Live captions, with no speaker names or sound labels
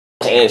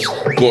cash.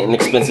 Getting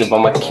expensive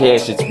on my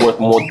cash, it's worth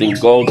more than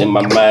gold in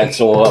my mind.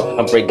 So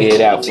I'm breaking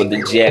it out for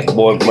the jack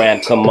boy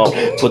rhyme. Come on,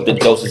 put the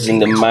doses in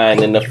the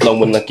mind and the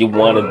flowing like you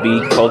wanna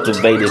be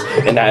cultivated.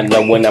 And I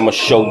know when I'ma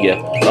show ya.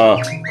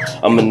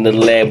 I'm in the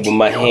lab with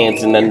my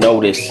hands and I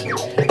notice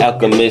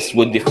alchemist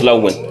with the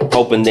flowing,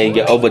 hoping that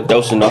you're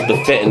overdosing off the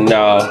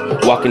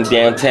fentanyl. Walking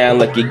downtown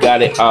like you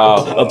got it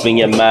all up in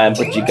your mind,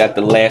 but you got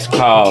the last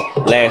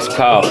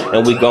call,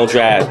 and we gon'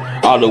 drive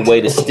all the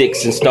way to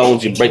sticks and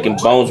stones. You're breaking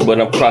bones, but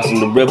I'm crossing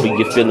the river.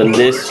 You feeling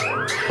this?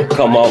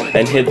 Come on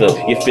and hither.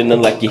 You're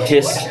feeling like you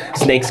hiss.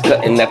 Snakes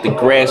cutting at the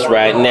grass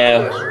right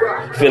now.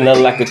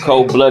 Feeling like a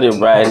cold-blooded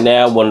right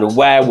now. Wonder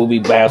why will we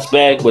bounce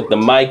back with the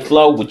mic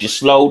flow? Would you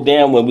slow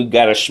down when we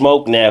gotta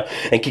smoke now?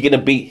 And kicking the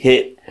beat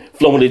hit.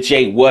 Flowing the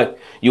J, what?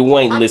 You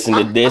ain't listen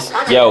to this.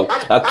 Yo,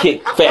 I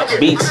kick fat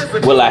beats.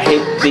 Will I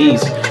hit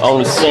these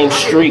on the same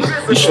street?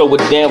 You slow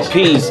it down,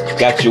 peas.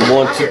 Got you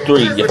 1, 2,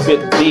 3. You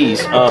fit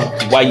these.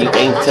 Why you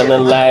ain't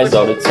telling lies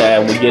all the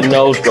time with your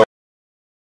nose broke?